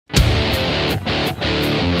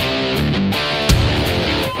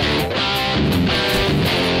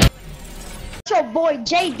your boy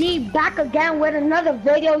JD back again with another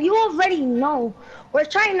video. You already know. We're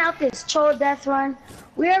trying out this troll death run.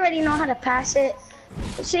 We already know how to pass it.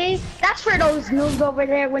 See, that's for those noobs over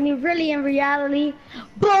there when you're really in reality.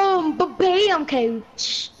 Boom, bam, okay.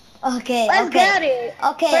 Okay, Let's okay. get it.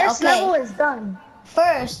 Okay, First okay. level is done.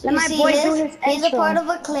 First, Let you my see boy do his he's a intro. part of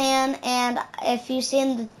a clan, and if you see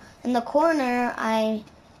in the corner, I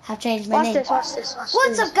have changed my name. Watch this.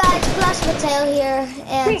 What's up, guys? Flash Mateo here,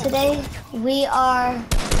 and today we are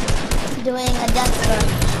doing a death run.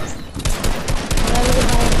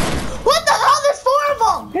 What the hell? There's 4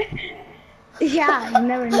 of them! Yeah, I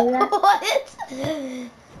never knew that. What?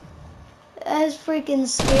 That's freaking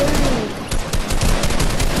scary.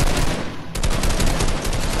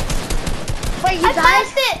 Wait, you I died?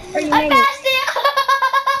 passed it! I passed it!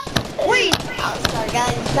 Wait! Oh, sorry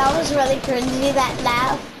guys, that was really cringy, that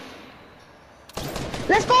laugh.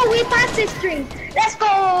 Let's go, we passed this stream. Let's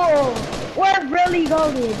go! We're really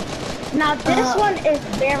golden. Now this one is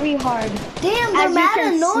very hard. Damn, they're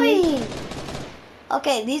mad annoying.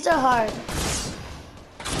 Okay, these are hard.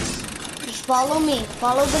 Just follow me,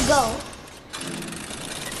 follow the goat.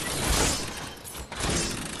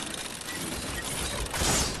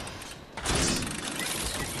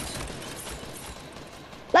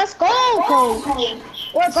 Let's go, coach.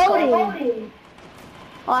 We're golden.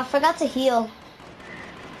 Oh, I forgot to heal.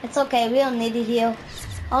 It's okay, we don't need to heal.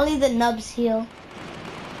 Only the nubs heal.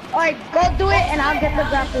 Alright, go do it and I'll get the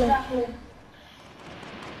grappler.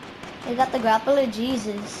 You got the grappler?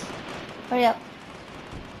 Jesus. Hurry up.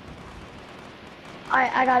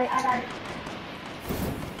 Alright, I got it.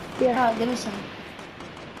 Here, oh, give me some.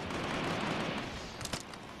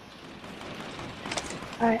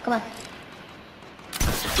 Alright, come on.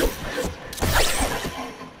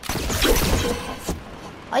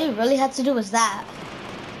 All you really had to do was that.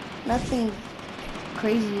 Nothing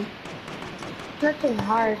crazy. Nothing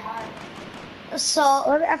hard. So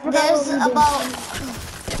there's about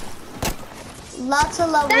lots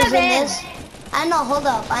of levels in this. I know, hold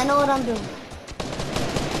up. I know what I'm doing.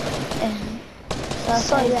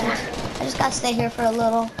 So yeah. I just gotta stay here for a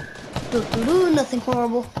little. Nothing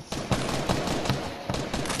horrible.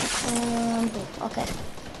 Okay.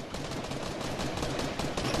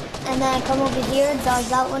 And then I come over here, dodge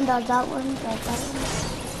that one, dodge that one, dodge that one.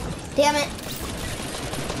 Damn it.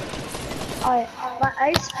 Alright, my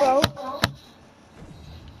ice broke.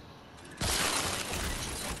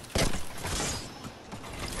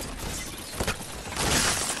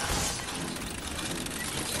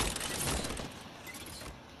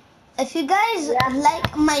 If you guys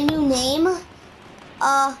like my new name,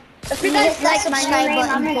 if you guys like my subscribe new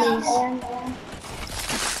name, button, please.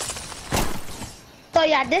 So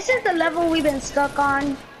yeah, this is the level we've been stuck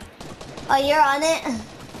on. Oh, you're on it?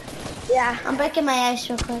 Yeah. I'm breaking my ice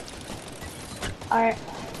real quick. Alright.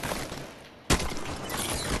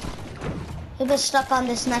 We've been stuck on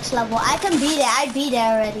this next level. I can beat it. I beat it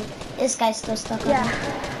already. This guy's still stuck on it.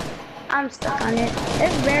 I'm stuck on it.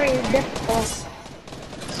 It's very difficult.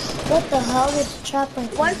 What the hell is the trap right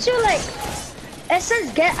there? Once you it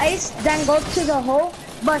says get ice, then go to the hole.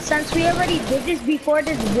 But since we already did this before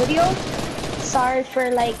this video, sorry for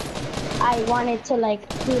I wanted to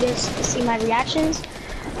do this to see my reactions.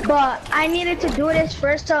 But I needed to do this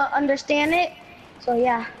first to understand it. So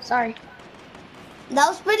yeah, sorry. That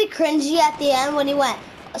was pretty cringy at the end when he went.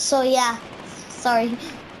 So yeah, sorry.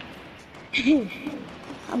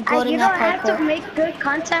 I'm You don't have to make good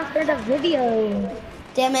content for the video.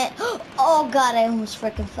 Damn it. Oh god, I almost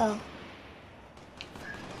freaking fell.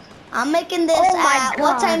 I'm making this at,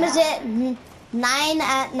 what time is it? 9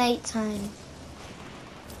 at nighttime.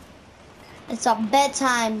 It's a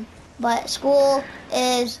bedtime, but school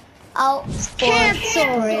is out for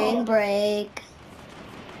spring break.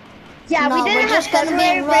 Yeah, no, we didn't have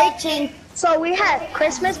February break. So we had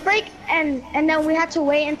Christmas break and then we had to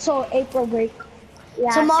wait until April break.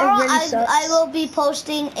 Yeah, tomorrow really I will be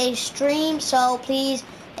posting a stream, so please,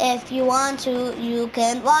 if you want to, you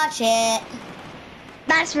can watch it.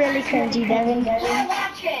 That's really cringy, Devin.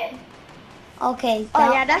 Okay.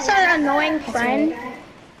 Oh yeah, that's our annoying friend.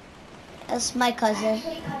 That's my cousin.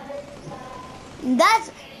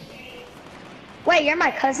 Wait, you're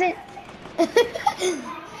my cousin?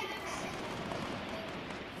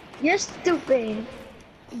 You're stupid.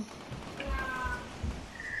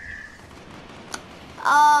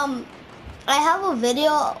 I have a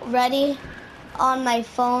video ready on my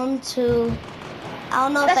phone to, I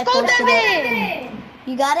don't know if I posted it.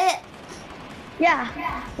 You got it? Yeah.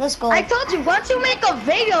 Let's go. I told you, once you make a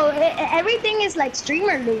video, everything is like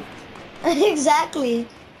streamer loot. Exactly.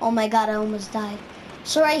 Oh my god, I almost died.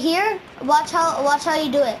 So right here, watch how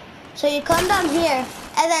you do it. So you come down here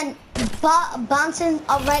and then bouncing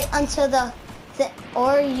right onto the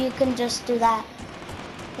or you can just do that.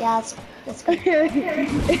 Yeah, that's good.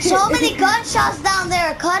 So many gunshots down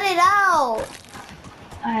there. Cut it out.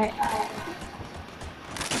 Alright.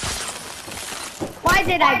 Why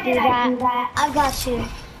did I do that? I got you.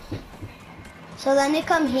 So then you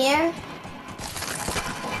come here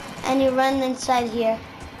and you run inside here.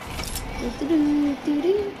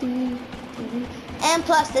 And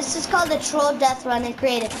plus, this is called the troll death run in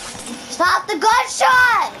creative. Stop the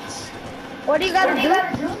gunshots! What do you gotta do?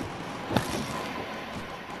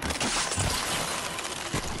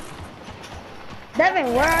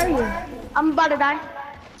 Devin, where are you? I'm about to die.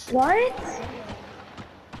 What?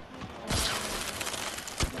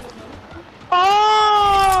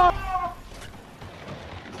 Oh!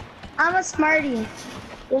 I'm a smarty.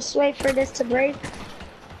 Just wait for this to break.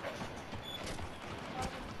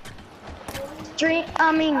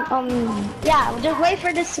 Yeah, just wait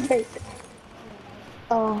for this to break.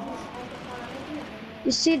 Oh.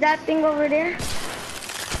 You see that thing over there?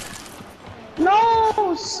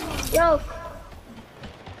 No! Yo.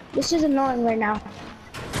 This is annoying right now.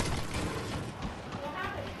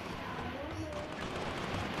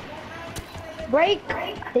 Break,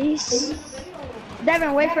 please.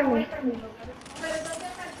 Devin, wait for me.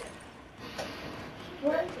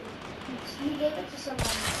 What? You gave it to someone.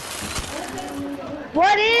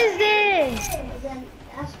 What is this? Then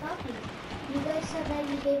ask Poppy. You guys said that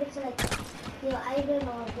you gave it to like Ivan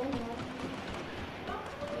or Daniel.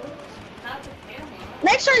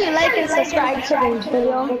 Make sure you like and subscribe to this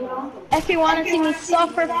video if you want to see me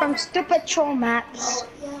suffer from stupid troll maps.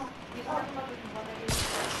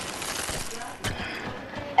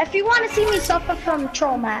 If you want to see me suffer from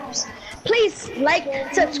troll maps, please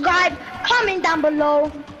like, subscribe, comment down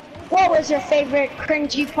below. What was your favorite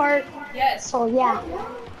cringy part? Yes. So yeah.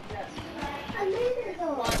 I made it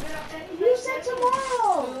though. You said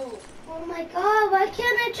tomorrow. Oh my god, why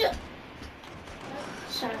can't I just...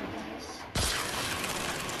 Sorry guys.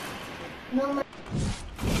 No,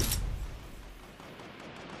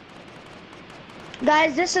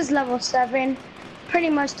 Guys, this is level 7. Pretty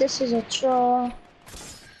much this is a troll.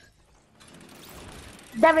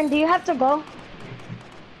 Devin, do you have to go?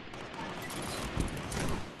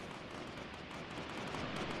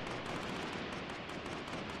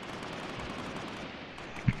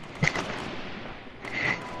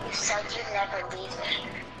 You said you'd never leave me.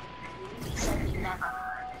 You said you'd never.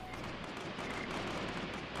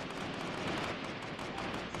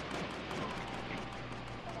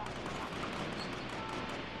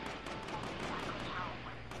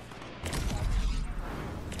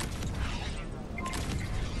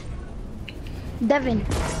 Devin.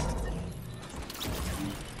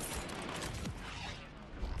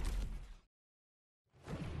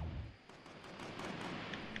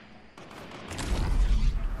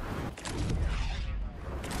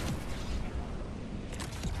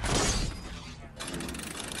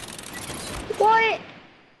 What?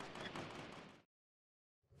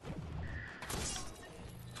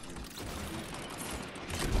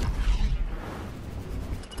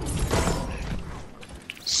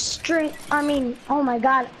 Oh my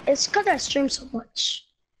god, it's because I stream so much.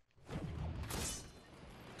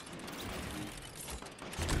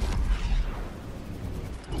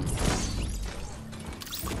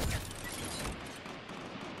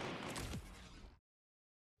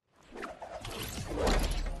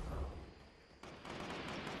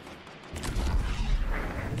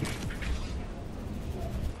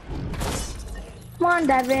 Come on,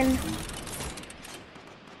 Devin.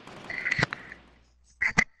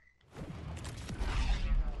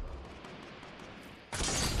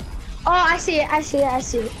 Oh, I see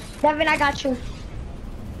it. Devin, I got you.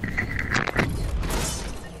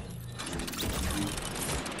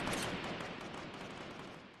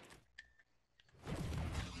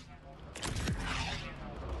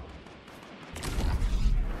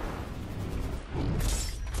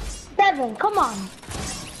 Devin, come on.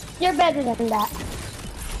 You're better than that.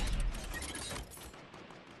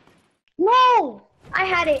 No! I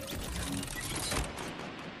had it.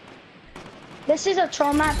 This is a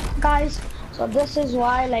troll map, guys. So this is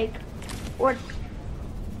why, like, we're...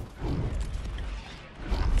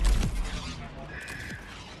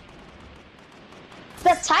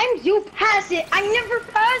 The times you pass it, I never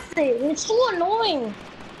pass it. It's so annoying.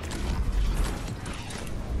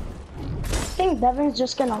 I think Devin's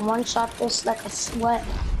just gonna one-shot this like a sweat.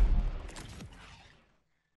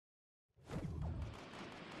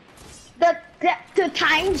 The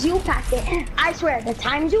times you pass it, I swear, the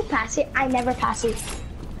times you pass it, I never pass it.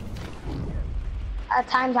 At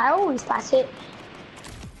times I always pass it.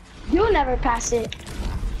 You never pass it.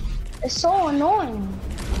 It's so annoying.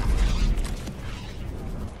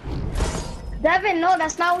 Devin, no,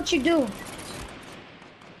 that's not what you do.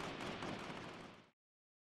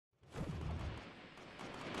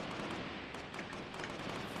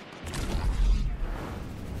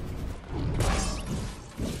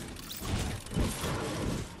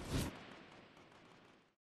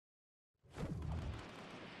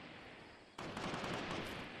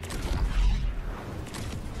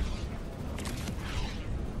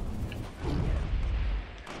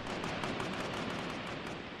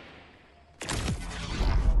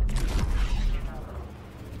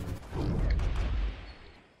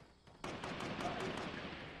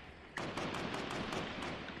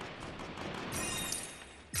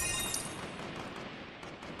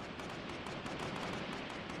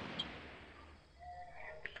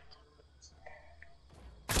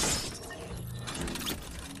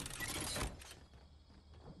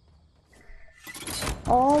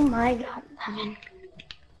 Oh my God, Devin.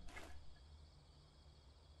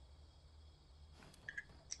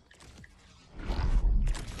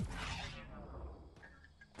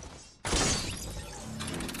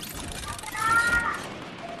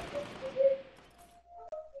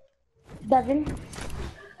 Devin.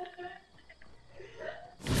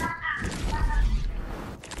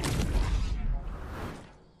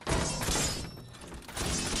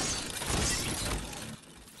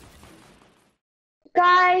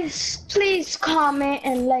 Guys, please comment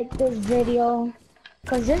and like this video,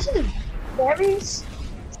 because this is very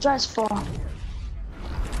stressful.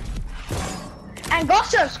 And go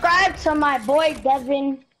subscribe to my boy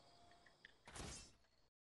Devin.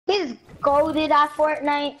 He's goated at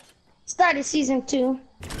Fortnite. Started season 2.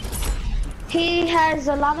 He has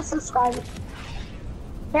a lot of subscribers.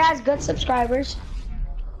 He has good subscribers.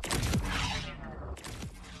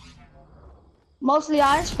 Mostly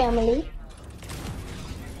all his family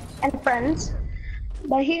and friends.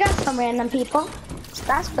 But he got some random people. So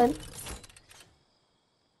that's good.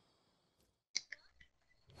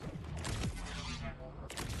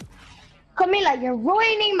 Camila, you're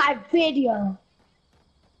ruining my video.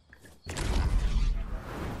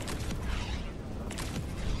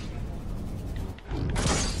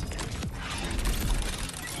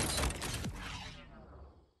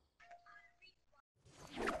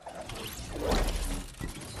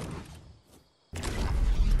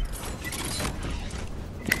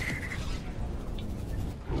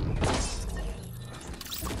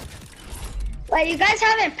 Wait, you guys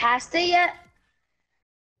haven't passed it yet?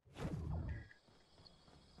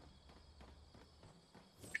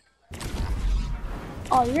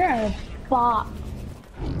 Oh, you're a bot.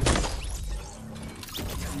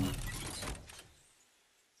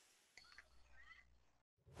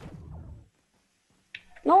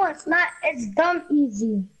 No, it's not. It's dumb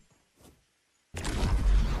easy.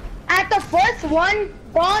 At the fourth one,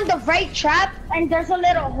 go on the right trap, and there's a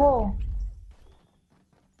little hole.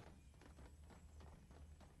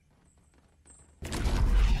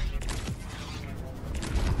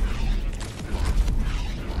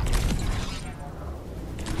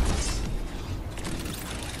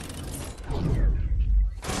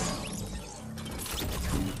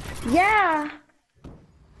 Yeah.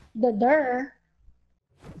 The dirt.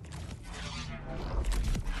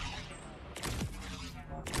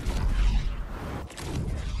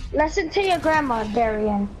 Listen to your grandma,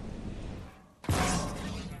 Darian.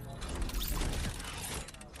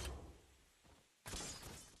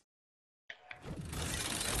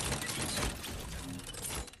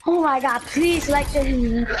 Oh my God, please like this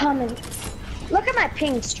in the comments. Look at my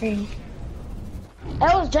ping stream.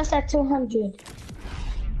 It was just at 200.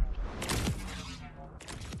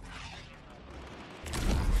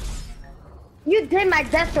 You did my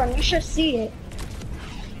death run, you should see it.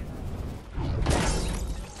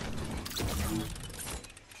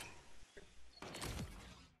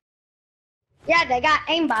 Yeah, they got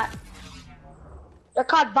aimbot. They're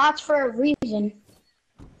called bots for a reason.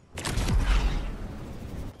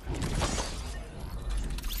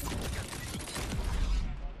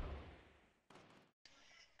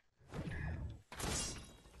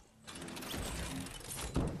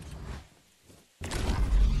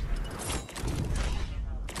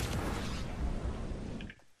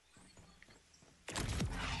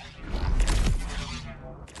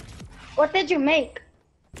 What did you make?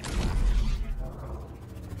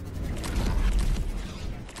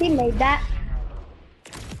 He made that.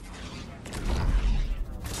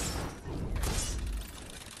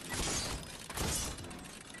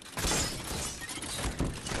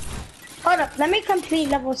 Hold up, let me complete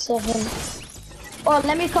level 7. Or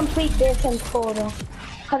let me complete this in total.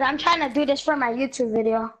 Cause I'm trying to do this for my YouTube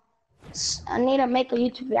video. I need to make a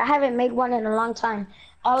YouTube video. I haven't made one in a long time.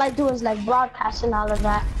 All I do is like broadcast and all of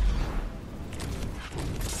that.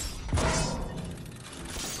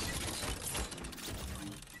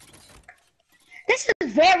 This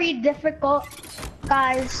is very difficult,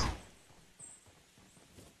 guys.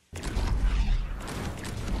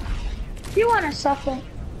 If you want to suffer.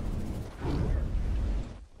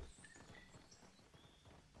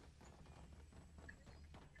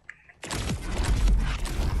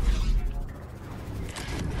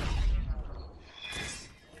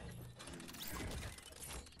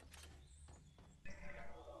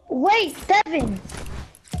 Wait, Devin.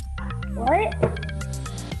 What?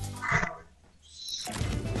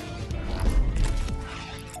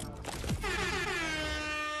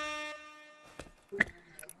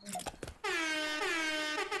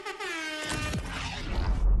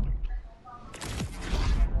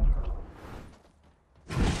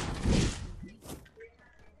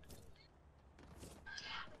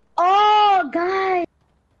 Oh, guys.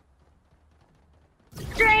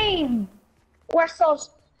 Stream. We're so.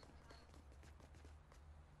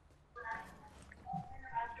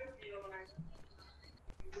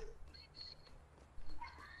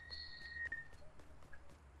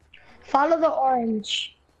 Follow the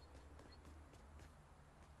orange.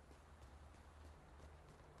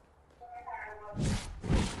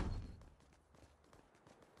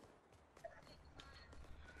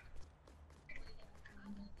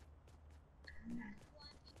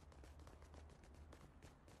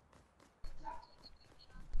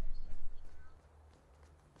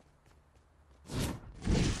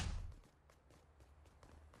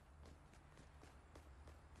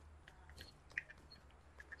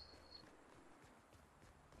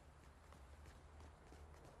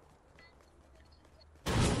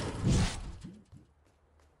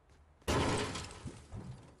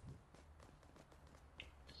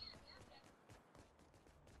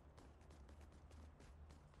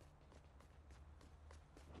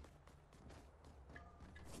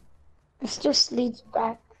 This just leads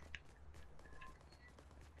back.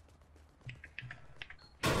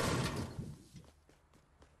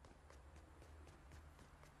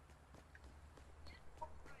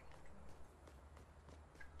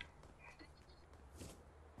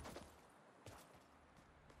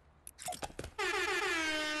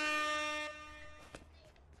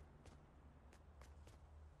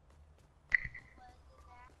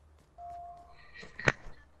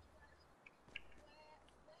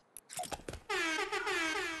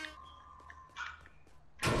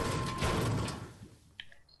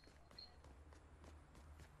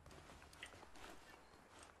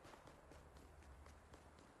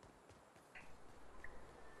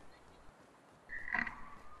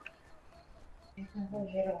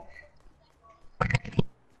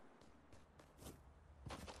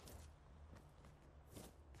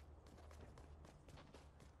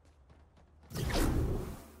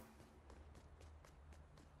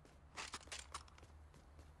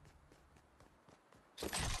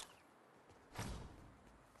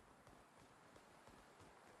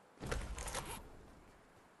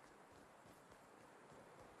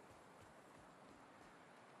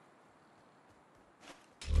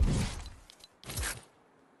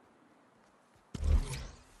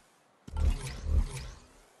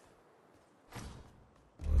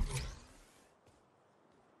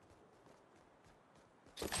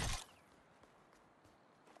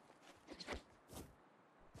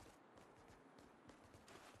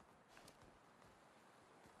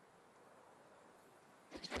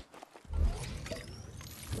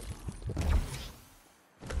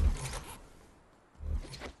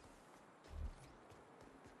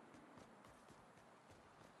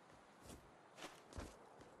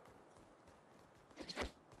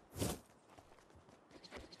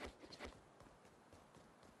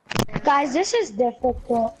 Guys, this is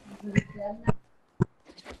difficult.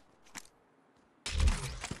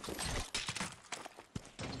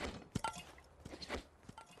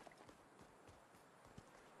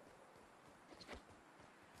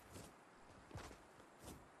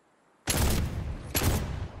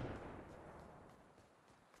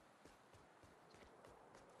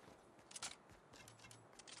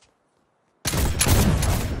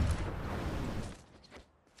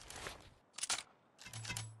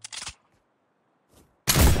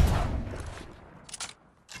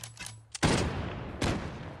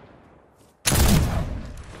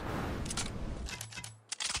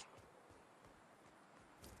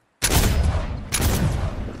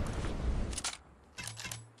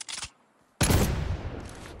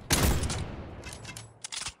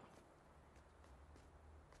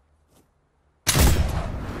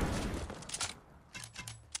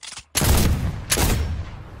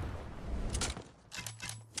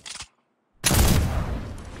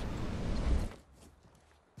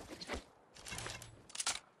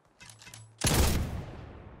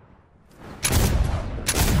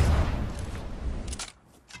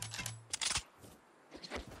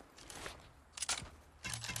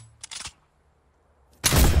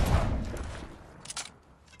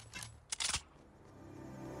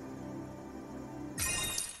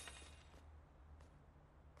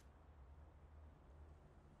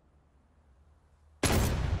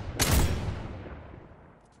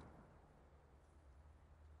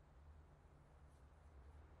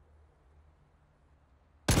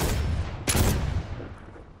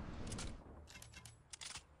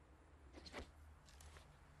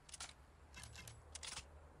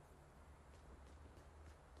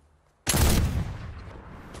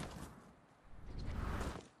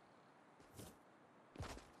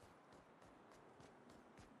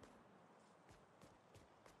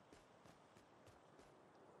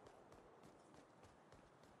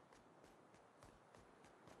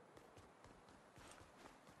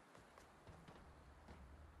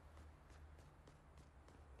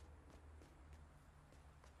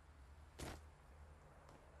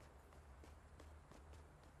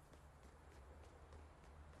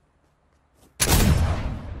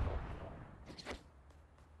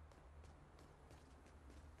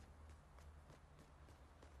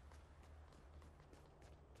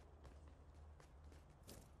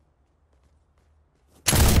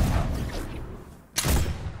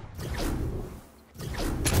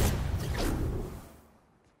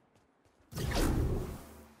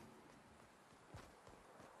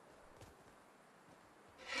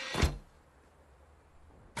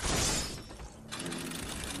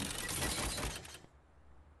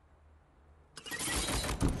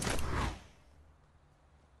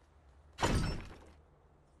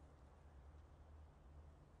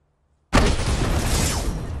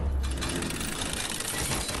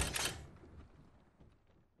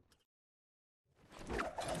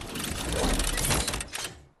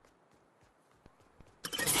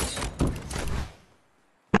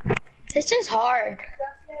 This is hard.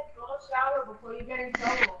 Go shower before you get in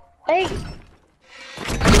trouble. Hey.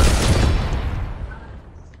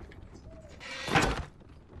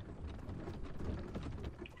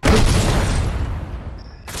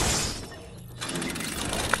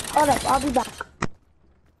 Hold up, I'll be back.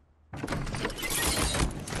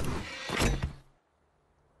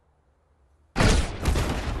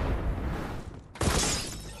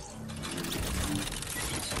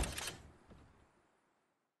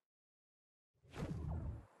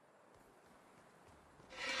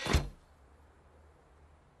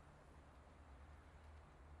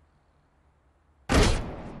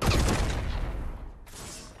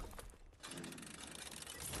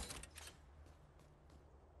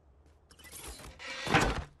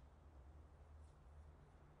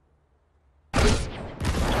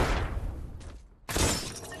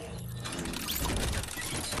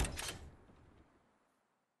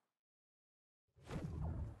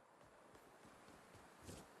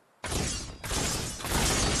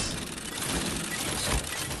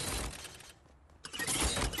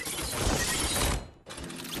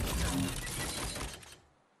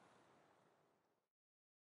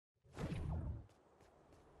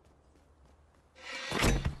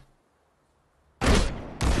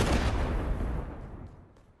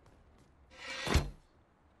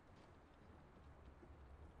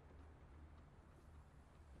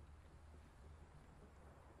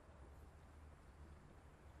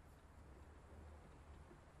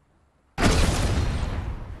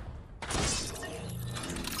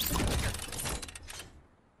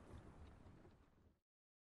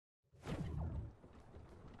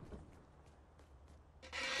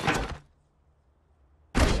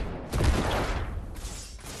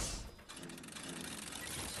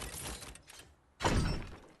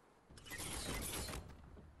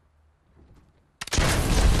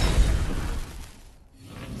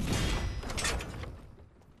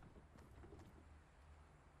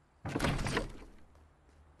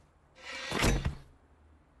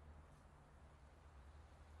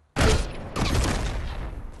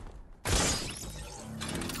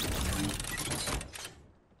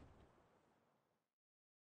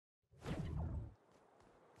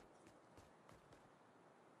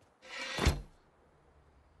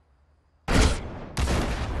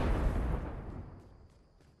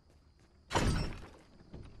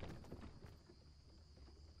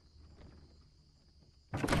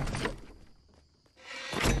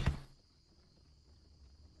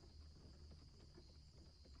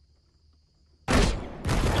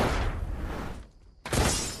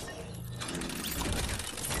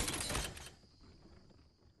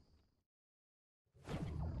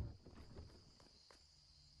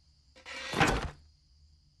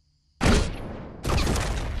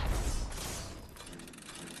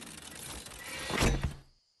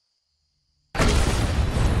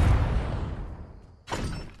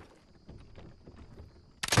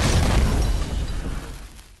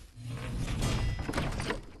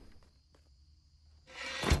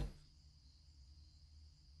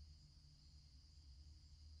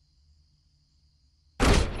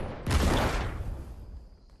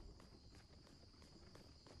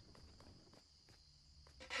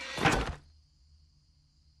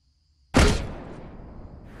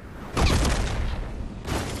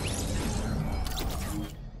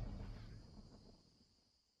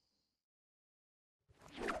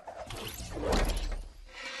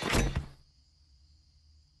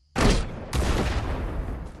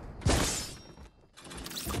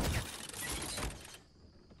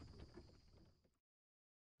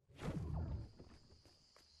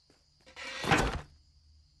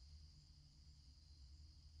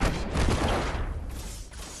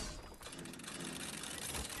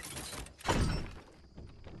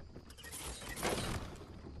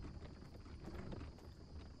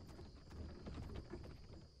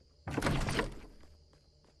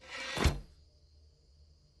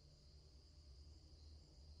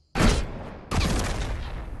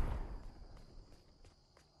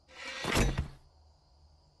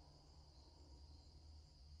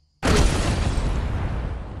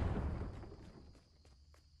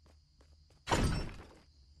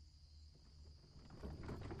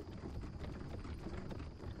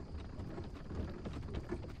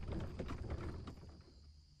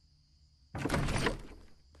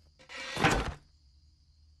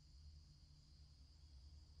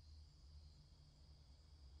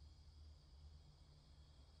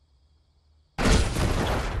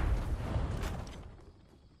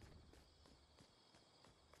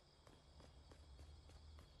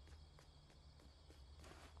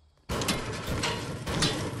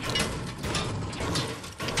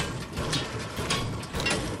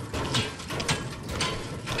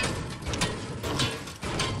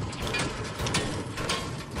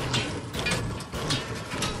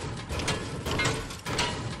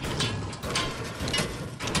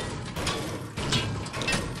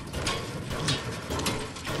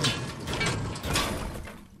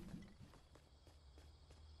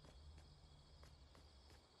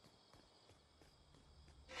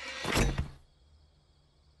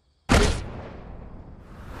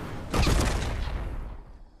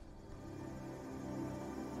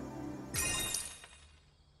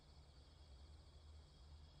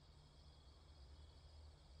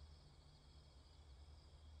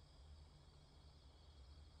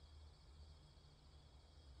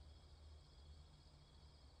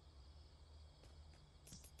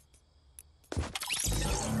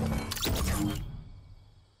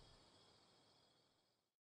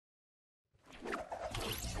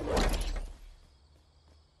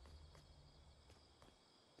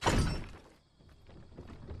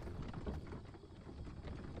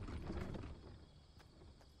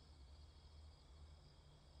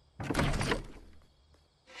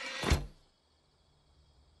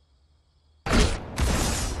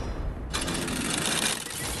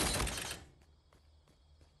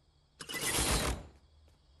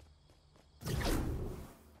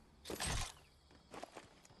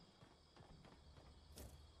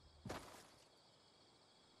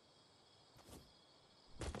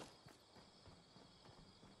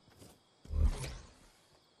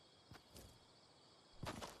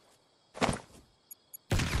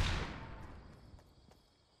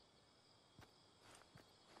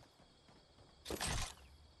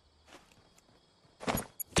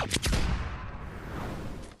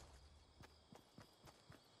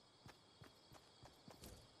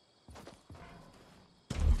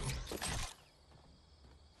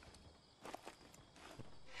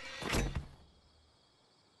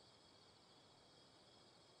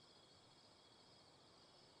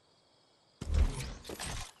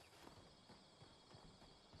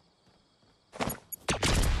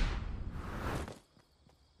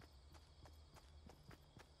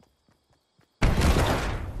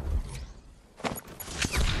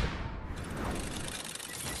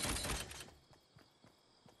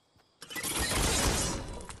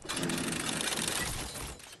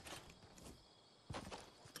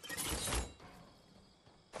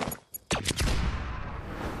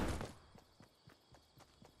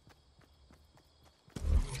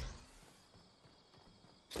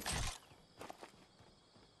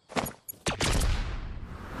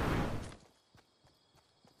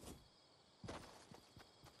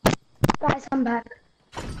 Guys, I'm back.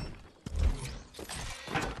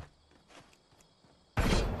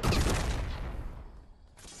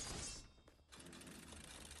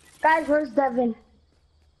 Guys, where's Devin?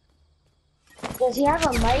 Does he have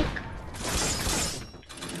a mic?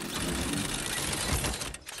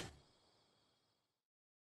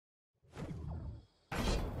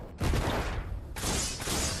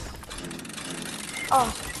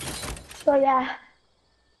 Oh, so yeah.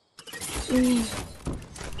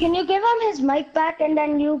 Can you give him his mic back and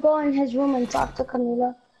then you go in his room and talk to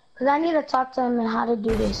Camila? Cause I need to talk to him and how to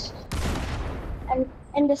do this.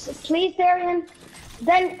 And this, please, Darian.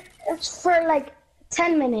 Then it's for like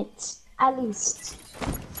 10 minutes at least.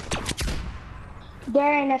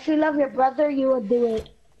 Darian, if you love your brother, you will do it.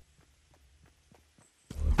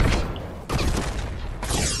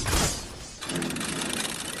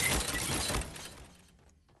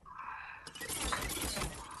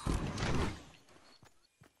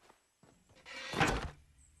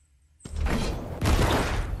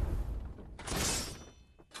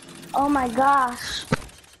 Oh my gosh.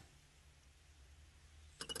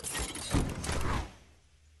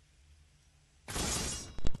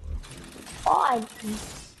 Oh,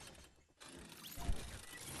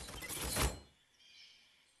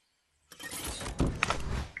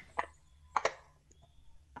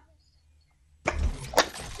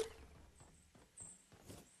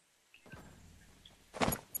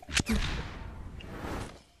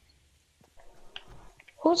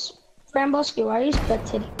 who's Ramboski? Why are you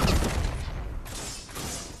spectating?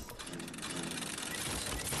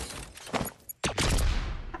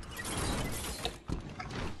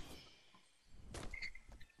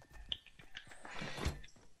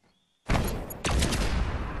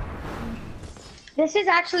 This is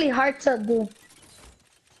actually hard to do.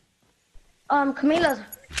 Camila,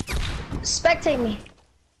 spectate me.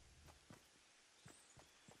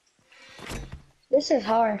 This is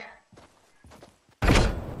hard.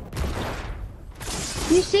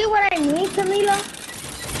 You see what I mean, Camila?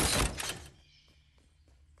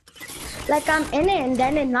 Like I'm in it and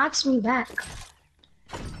then it knocks me back.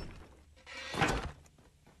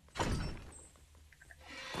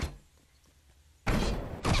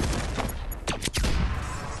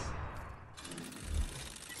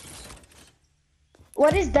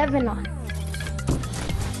 What is Devin on?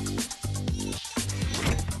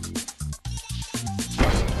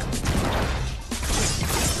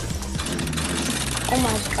 Oh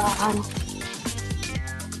my god.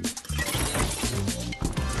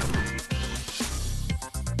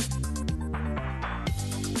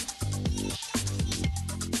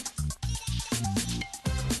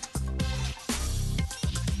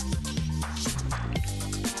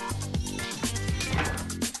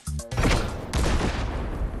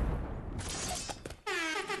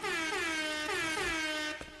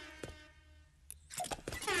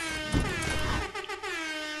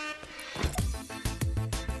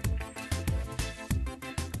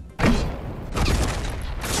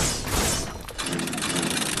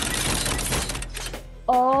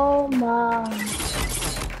 Oh my.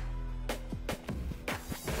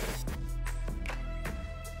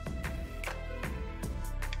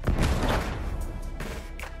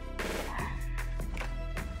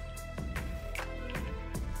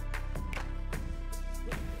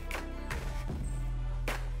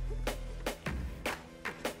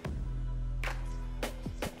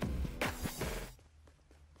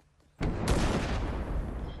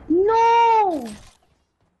 No!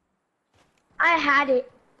 I had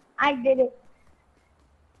it. I did it.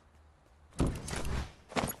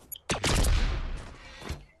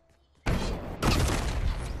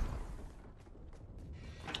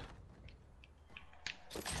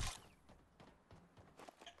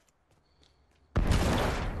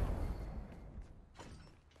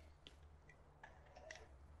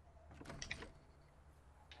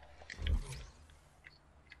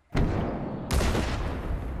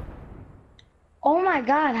 Oh my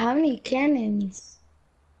god, how many cannons?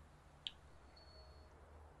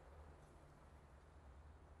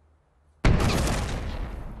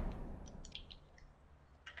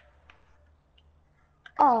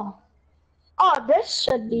 Oh. Oh, this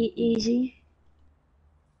should be easy.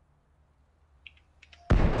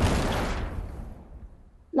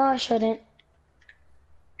 No, it shouldn't.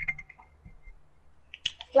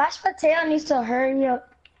 Flash Potato needs to hurry up.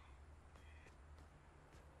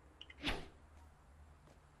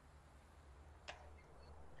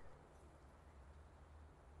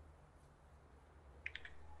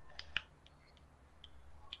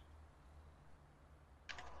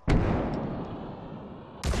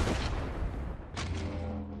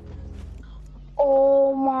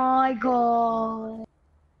 Oh my god.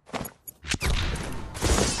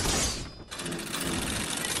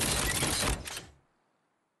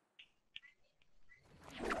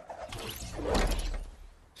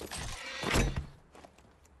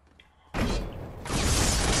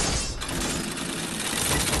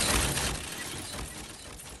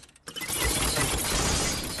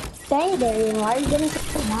 angry? Why are you getting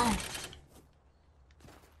so mad?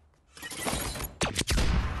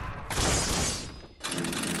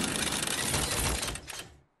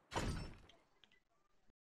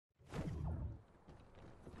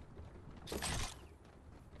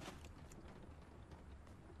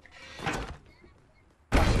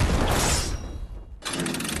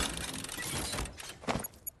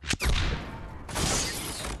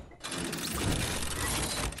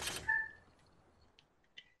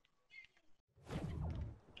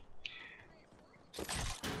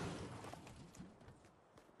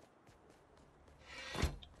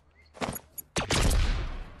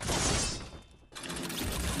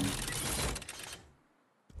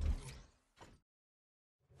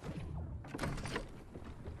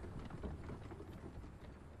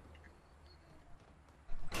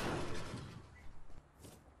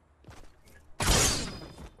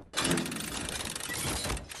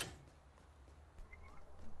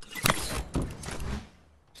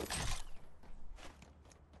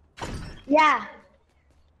 Yeah.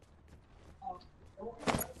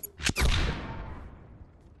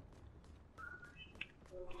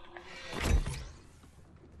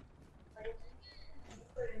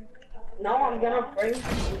 No, I'm gonna bring.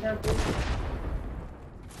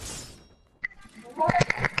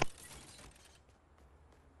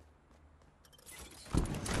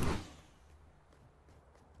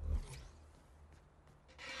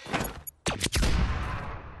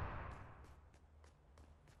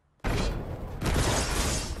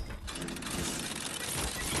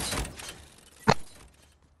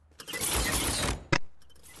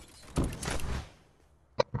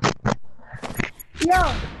 Yo.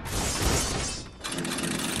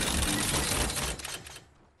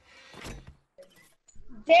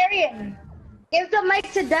 Darian, give the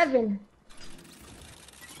mic to Devin.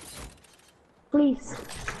 Please.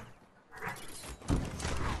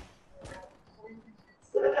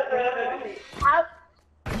 I'll,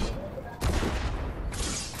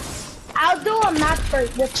 I'll do a map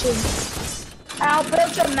first with you. I'll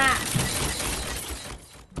build a map.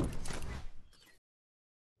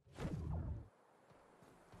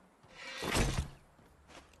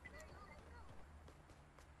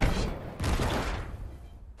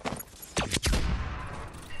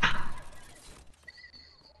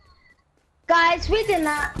 Guys, we did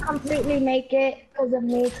not completely make it because of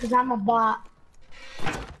me, because I'm a bot.